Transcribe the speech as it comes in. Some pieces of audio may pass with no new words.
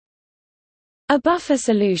A buffer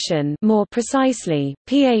solution, more precisely,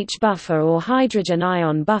 pH buffer or hydrogen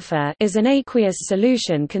ion buffer, is an aqueous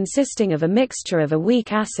solution consisting of a mixture of a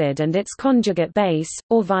weak acid and its conjugate base,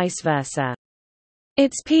 or vice versa.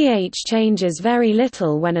 Its pH changes very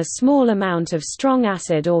little when a small amount of strong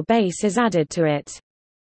acid or base is added to it.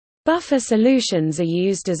 Buffer solutions are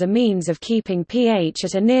used as a means of keeping pH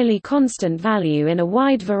at a nearly constant value in a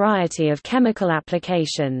wide variety of chemical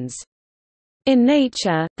applications. In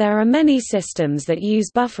nature, there are many systems that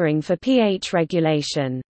use buffering for pH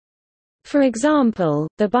regulation. For example,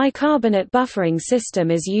 the bicarbonate buffering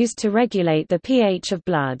system is used to regulate the pH of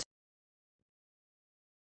blood.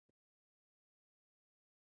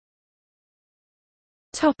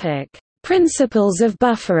 Topic: Principles of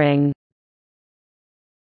buffering.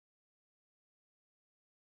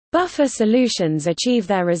 Buffer solutions achieve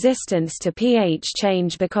their resistance to pH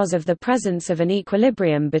change because of the presence of an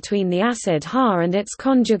equilibrium between the acid Ha and its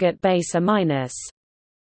conjugate base A-.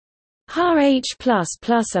 HH++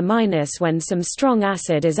 A- when some strong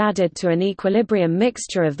acid is added to an equilibrium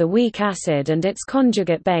mixture of the weak acid and its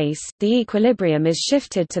conjugate base, the equilibrium is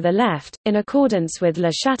shifted to the left, in accordance with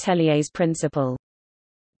Le Chatelier's principle.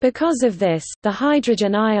 Because of this, the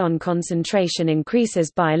hydrogen ion concentration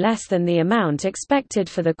increases by less than the amount expected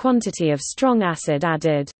for the quantity of strong acid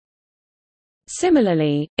added.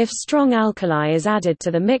 Similarly, if strong alkali is added to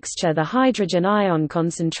the mixture, the hydrogen ion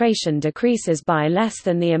concentration decreases by less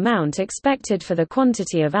than the amount expected for the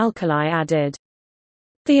quantity of alkali added.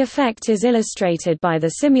 The effect is illustrated by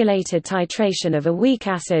the simulated titration of a weak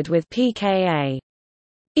acid with pKa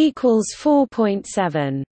equals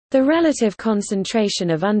 4.7. The relative concentration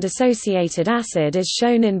of undissociated acid is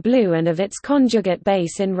shown in blue and of its conjugate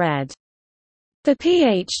base in red. The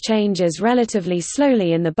pH changes relatively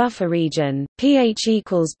slowly in the buffer region, pH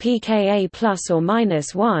equals pKa plus or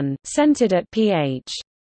minus 1, centered at pH.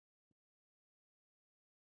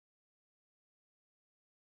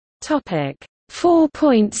 Topic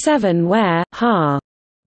 4.7 where Ha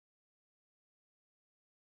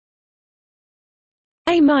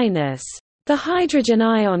A-. The hydrogen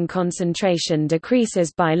ion concentration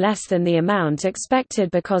decreases by less than the amount expected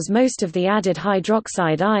because most of the added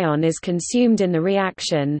hydroxide ion is consumed in the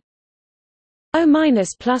reaction O-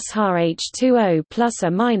 plus HH2O plus A-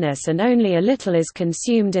 and only a little is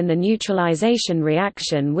consumed in the neutralization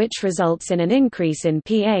reaction, which results in an increase in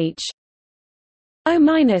pH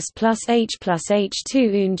O- plus H plus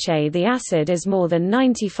H2 unche. The acid is more than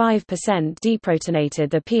 95%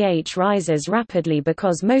 deprotonated. The pH rises rapidly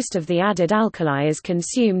because most of the added alkali is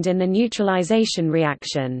consumed in the neutralization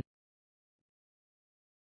reaction.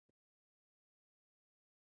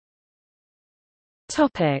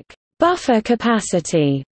 Topic: Buffer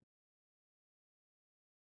capacity.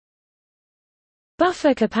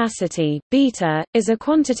 Buffer capacity, beta, is a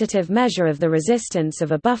quantitative measure of the resistance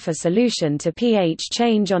of a buffer solution to pH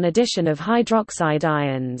change on addition of hydroxide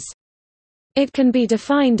ions. It can be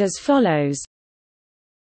defined as follows: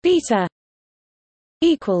 beta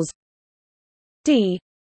equals d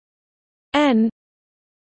n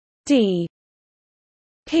d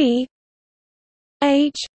p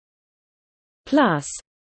h plus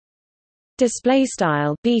display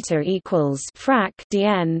style beta equals frac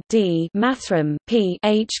dn d mathrm p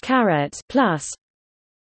h caret plus,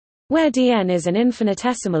 where dn is an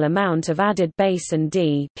infinitesimal amount of added base and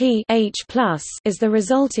d p h plus is the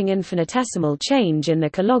resulting infinitesimal change in the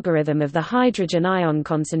cologarithm of the hydrogen ion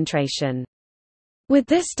concentration. With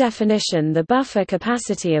this definition, the buffer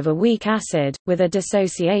capacity of a weak acid, with a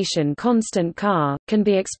dissociation constant Ca, can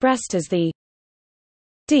be expressed as the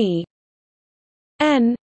d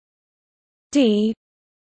n d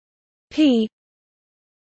p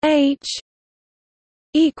h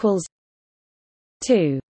equals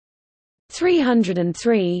 2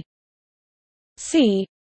 303 c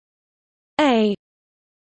a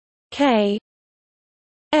k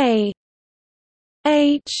a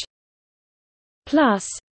h plus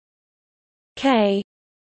k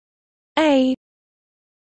a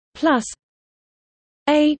plus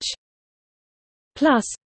h plus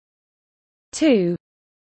 2.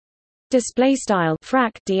 Display style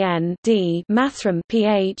frac dn d mathrm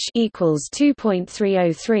pH equals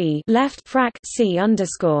 2.303 left frac c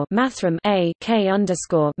underscore mathrm a k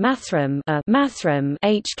underscore mathrm a mathrm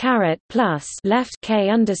h caret plus left k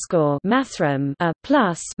underscore mathrm a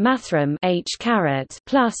plus mathrm h caret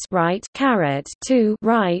plus right caret 2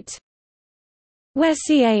 right, where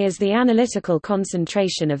Ca is the analytical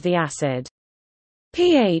concentration of the acid.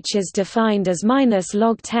 pH is defined as minus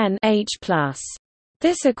log 10 H plus.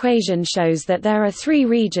 This equation shows that there are three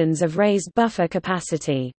regions of raised buffer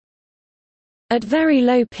capacity. At very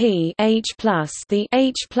low pH+, the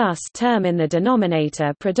H+ term in the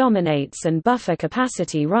denominator predominates and buffer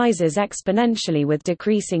capacity rises exponentially with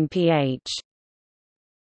decreasing pH.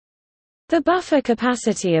 The buffer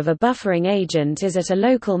capacity of a buffering agent is at a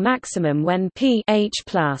local maximum when pH+.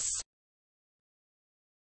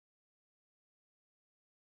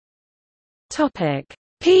 Topic: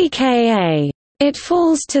 pKa. It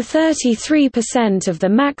falls to 33% of the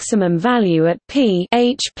maximum value at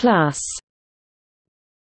pH+.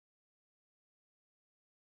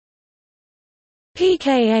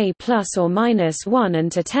 pKa plus or minus 1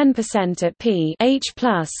 and to 10% at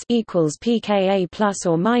pH+ equals pKa plus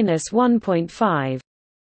or minus 1.5.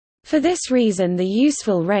 For this reason, the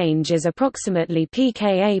useful range is approximately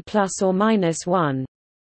pKa plus or minus 1.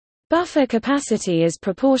 Buffer capacity is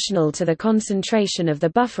proportional to the concentration of the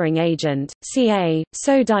buffering agent, Ca,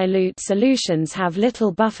 so dilute solutions have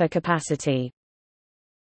little buffer capacity.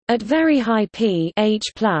 At very high pH+,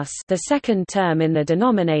 the second term in the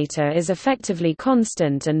denominator is effectively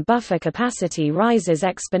constant and buffer capacity rises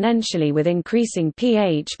exponentially with increasing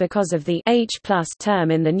pH because of the H+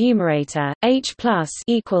 term in the numerator. H+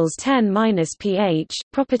 equals 10 minus pH.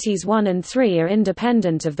 Properties 1 and 3 are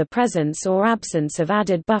independent of the presence or absence of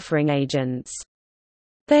added buffering agents.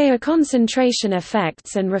 They are concentration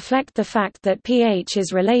effects and reflect the fact that pH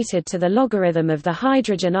is related to the logarithm of the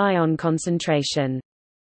hydrogen ion concentration.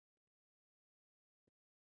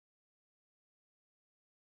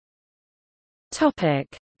 Topic: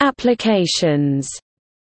 Applications.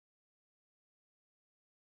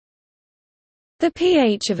 The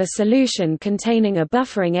pH of a solution containing a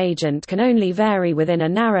buffering agent can only vary within a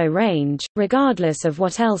narrow range, regardless of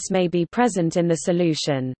what else may be present in the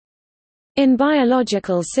solution. In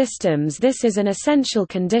biological systems, this is an essential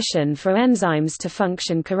condition for enzymes to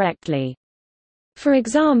function correctly. For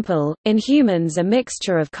example, in humans a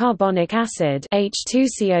mixture of carbonic acid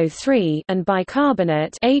H2CO3 and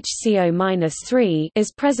bicarbonate HCO-3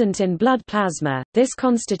 is present in blood plasma. This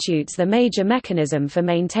constitutes the major mechanism for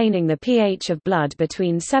maintaining the pH of blood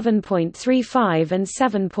between 7.35 and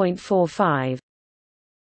 7.45.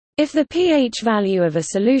 If the pH value of a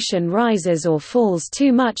solution rises or falls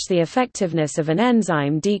too much, the effectiveness of an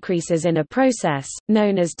enzyme decreases in a process,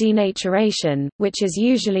 known as denaturation, which is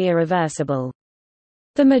usually irreversible.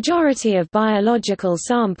 The majority of biological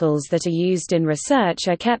samples that are used in research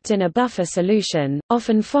are kept in a buffer solution,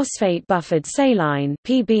 often phosphate-buffered saline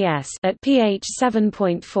 (PBS) at pH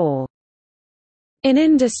 7.4. In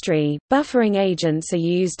industry, buffering agents are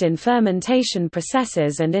used in fermentation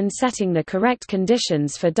processes and in setting the correct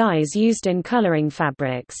conditions for dyes used in coloring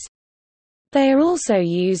fabrics. They are also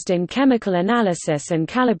used in chemical analysis and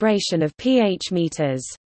calibration of pH meters.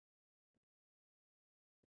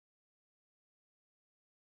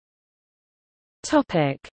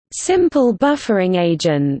 Topic: Simple buffering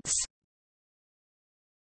agents.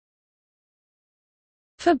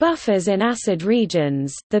 For buffers in acid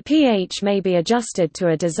regions, the pH may be adjusted to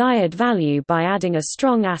a desired value by adding a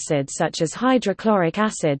strong acid such as hydrochloric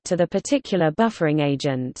acid to the particular buffering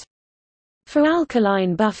agent. For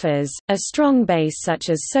alkaline buffers, a strong base such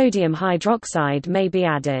as sodium hydroxide may be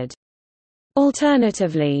added.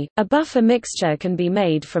 Alternatively, a buffer mixture can be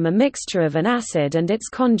made from a mixture of an acid and its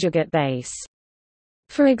conjugate base.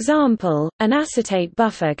 For example, an acetate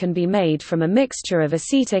buffer can be made from a mixture of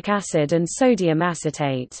acetic acid and sodium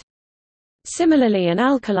acetate. Similarly, an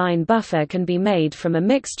alkaline buffer can be made from a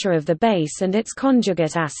mixture of the base and its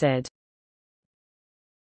conjugate acid.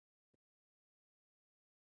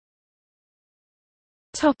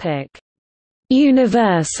 Topic: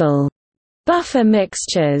 Universal buffer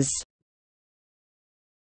mixtures.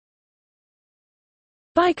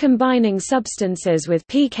 By combining substances with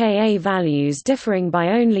pKa values differing by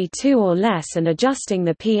only 2 or less and adjusting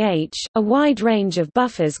the pH, a wide range of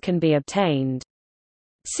buffers can be obtained.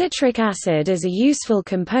 Citric acid is a useful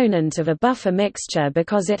component of a buffer mixture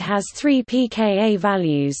because it has 3 pKa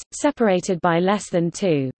values, separated by less than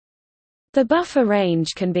 2. The buffer range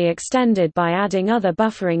can be extended by adding other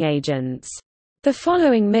buffering agents. The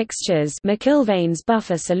following mixtures, McIlvaine's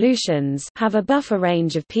buffer solutions, have a buffer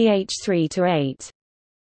range of pH 3 to 8.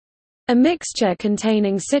 A mixture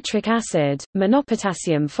containing citric acid,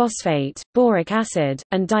 monopotassium phosphate, boric acid,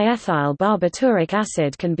 and diethyl barbituric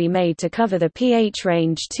acid can be made to cover the pH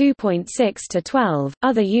range 2.6 to 12.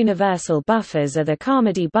 Other universal buffers are the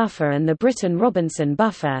Carmody buffer and the Britton-Robinson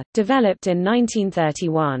buffer, developed in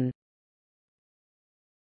 1931.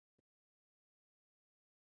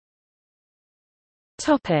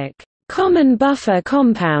 Topic: Common buffer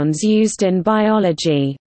compounds used in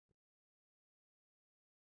biology.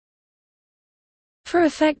 For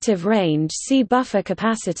effective range, see buffer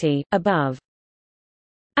capacity above.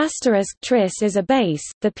 Tris is a base.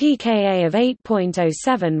 The pKa of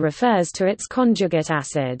 8.07 refers to its conjugate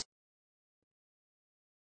acid.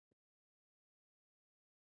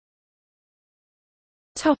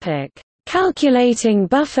 Topic: Calculating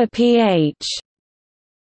buffer pH.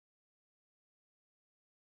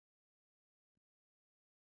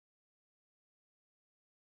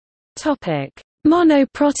 Topic: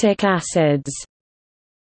 Monoprotic acids.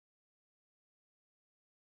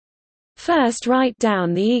 First, write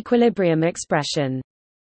down the equilibrium expression.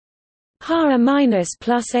 Ha minus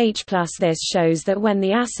plus H plus. This shows that when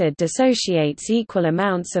the acid dissociates, equal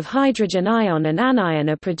amounts of hydrogen ion and anion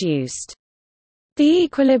are produced. The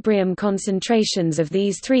equilibrium concentrations of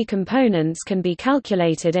these three components can be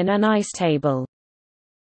calculated in an ICE table.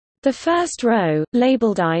 The first row,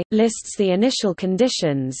 labeled I, lists the initial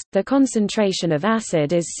conditions. The concentration of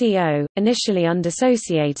acid is CO, initially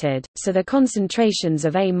undissociated, so the concentrations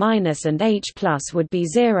of A- and H+ would be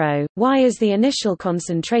 0. Y is the initial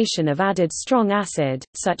concentration of added strong acid,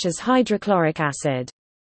 such as hydrochloric acid.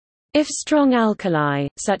 If strong alkali,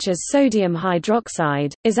 such as sodium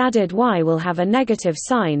hydroxide, is added, Y will have a negative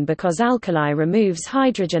sign because alkali removes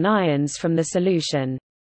hydrogen ions from the solution.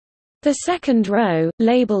 The second row,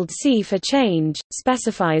 labeled C for change,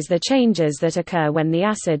 specifies the changes that occur when the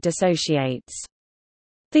acid dissociates.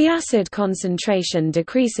 The acid concentration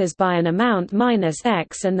decreases by an amount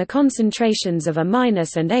 -X, and the concentrations of A-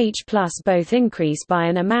 and H+ both increase by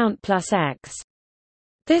an amount +X.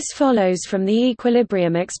 This follows from the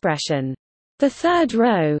equilibrium expression. The third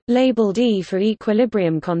row, labeled E for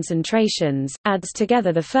equilibrium concentrations, adds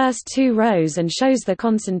together the first two rows and shows the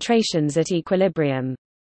concentrations at equilibrium.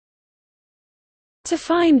 To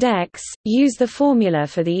find X, use the formula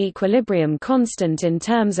for the equilibrium constant in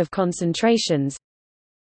terms of concentrations.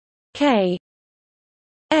 K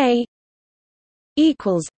A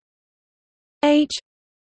equals H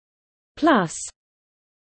plus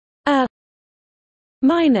A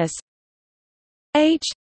minus H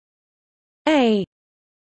A.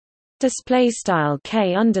 Display style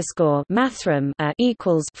K underscore mathrm A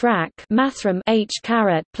equals frac mathrm H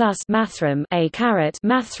caret plus mathrm A caret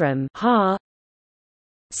mathrm ha.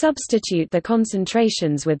 Substitute the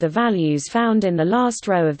concentrations with the values found in the last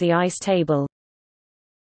row of the ICE table.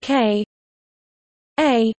 K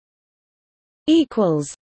A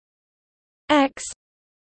equals X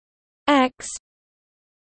X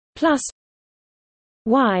plus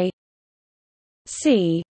Y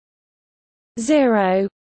C 0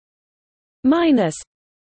 minus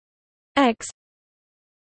X.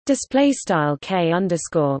 Display style K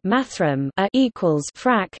underscore mathrm A equals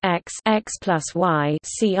frac X X plus Y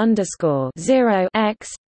C underscore 0 X.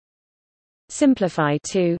 Simplify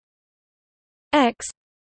to X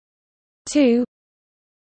 2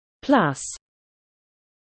 plus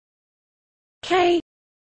K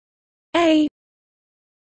A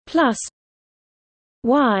plus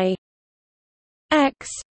Y X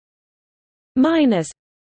minus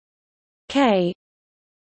K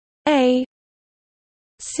A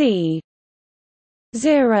C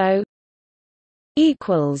 0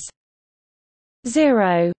 equals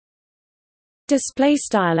 0. Display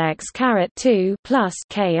style X caret 2 plus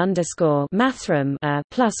K underscore mathrm A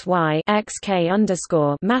plus Y X K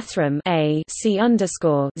underscore mathrm A C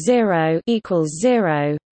underscore 0 equals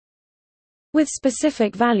 0. With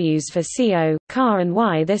specific values for CO, Ca and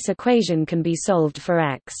Y, this equation can be solved for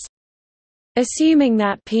X. Assuming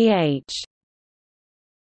that pH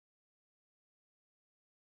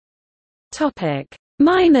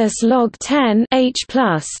minus log 10 H+,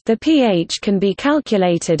 the pH can be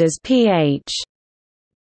calculated as pH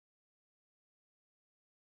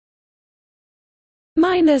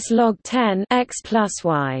minus log 10 X plus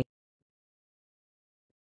Y.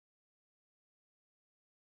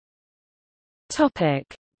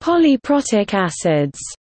 Polyprotic acids.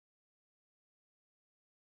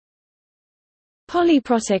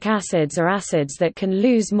 Polyprotic acids are acids that can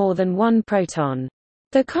lose more than one proton.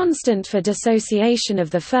 The constant for dissociation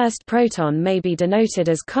of the first proton may be denoted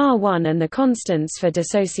as Ca1 and the constants for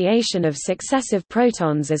dissociation of successive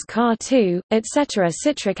protons as Ca2, etc.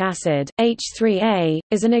 Citric acid, H3A,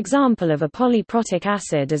 is an example of a polyprotic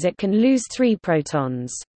acid as it can lose 3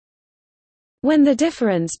 protons. When the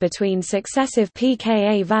difference between successive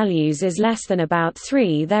pKa values is less than about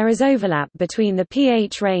 3, there is overlap between the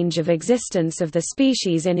pH range of existence of the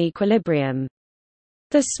species in equilibrium.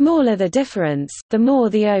 The smaller the difference, the more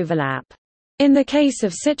the overlap. In the case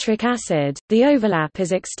of citric acid, the overlap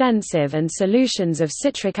is extensive and solutions of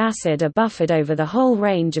citric acid are buffered over the whole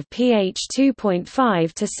range of pH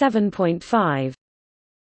 2.5 to 7.5.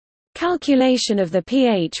 Calculation of the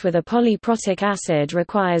pH with a polyprotic acid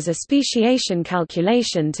requires a speciation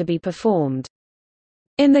calculation to be performed.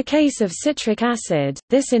 In the case of citric acid,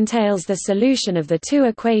 this entails the solution of the two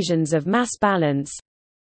equations of mass balance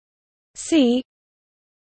C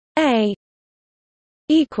A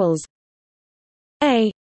equals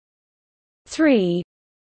A 3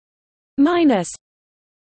 minus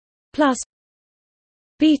plus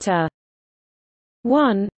beta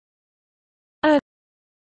 1 A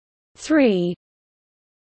 3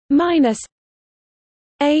 minus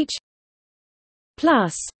H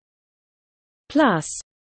plus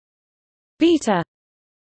beta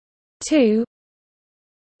 2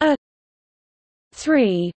 A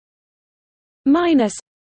 3 minus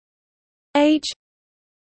H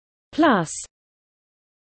plus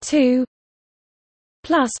 2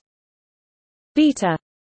 plus beta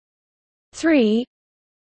 3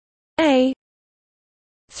 A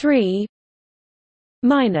 3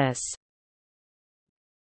 minus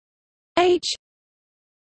H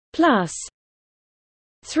plus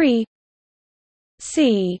 3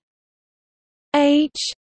 C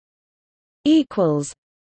H equals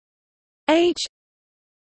H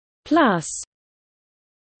plus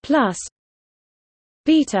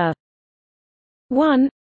beta 1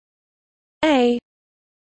 A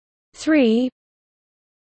 3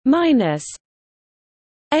 minus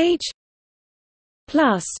H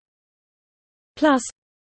plus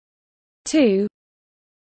 2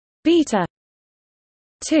 beta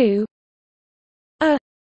 2 A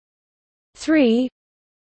 3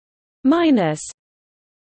 minus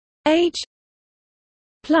H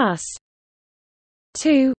plus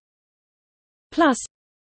 2 plus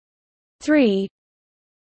 3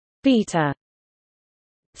 beta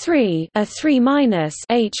 3 A 3 minus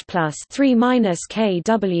H plus 3 minus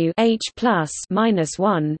KW H plus minus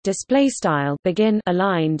 1 display style begin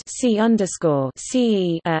aligned C underscore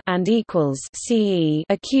CE and equals CE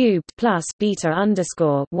a cubed plus beta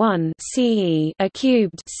underscore 1 CE a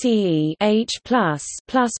cubed CE H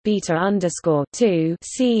plus beta underscore 2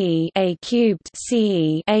 CE a cubed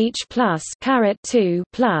CE H plus caret 2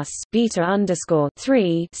 plus beta underscore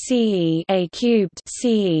 3 CE a cubed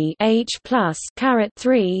CE H plus caret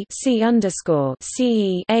 3 C underscore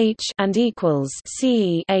C H and equals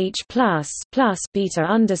C H plus beta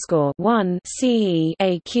underscore 1 C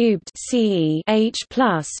A cubed C H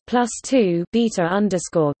plus 2 beta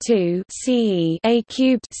underscore 2 C A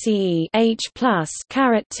cubed C H plus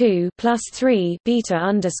caret 2 plus 3 beta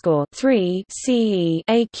underscore 3 C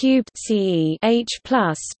A cubed C H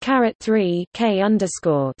plus caret 3 K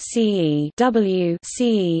underscore C W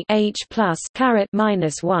C H plus caret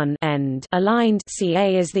minus 1 end aligned.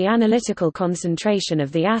 Ca is the analytical concentration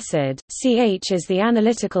of the acid, Ch is the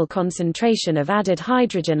analytical concentration of added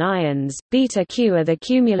hydrogen ions, beta Q are the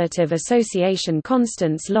cumulative association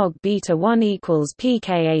constants log beta 1 equals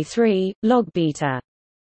pKa3, log beta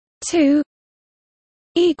 2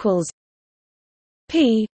 equals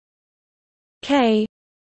p K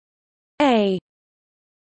A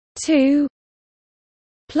 2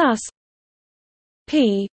 plus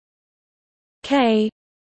p K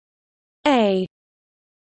A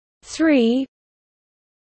 3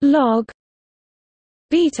 log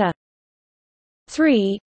beta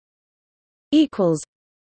 3 equals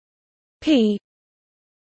p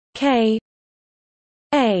K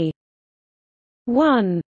A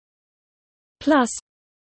 1 plus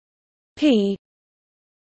p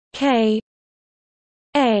K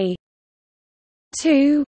A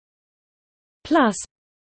 2 plus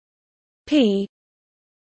p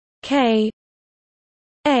K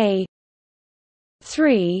A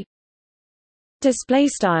 3 display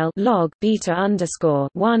style log beta underscore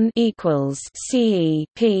 1 equals CE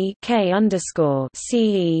P K underscore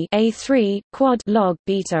CE A3 quad log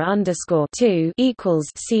beta underscore 2 equals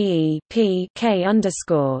CE P K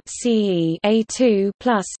underscore CE A2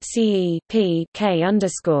 plus CE P K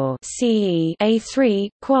underscore CE A3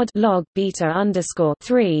 quad log beta underscore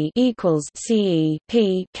 3 equals CE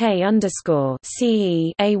P K underscore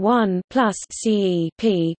CE A1 plus CE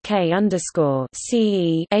P K underscore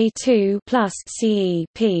CE A2 plus CE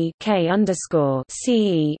P K underscore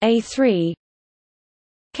CE A3.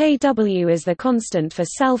 Kw is the constant for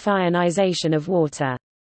self-ionization of water.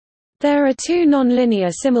 There are two nonlinear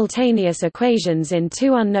simultaneous equations in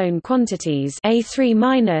two unknown quantities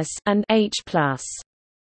A3- and H+.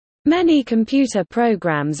 Many computer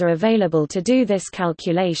programs are available to do this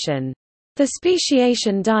calculation. The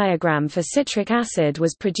speciation diagram for citric acid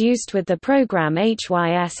was produced with the program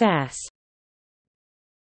HYSS.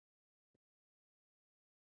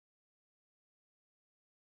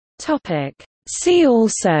 Topic. See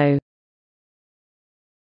also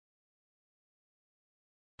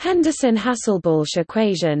Henderson-Hasselbalch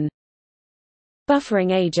equation,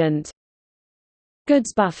 buffering agent,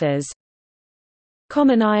 Goods buffers,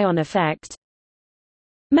 common ion effect,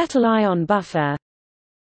 metal ion buffer,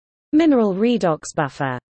 mineral redox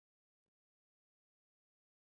buffer.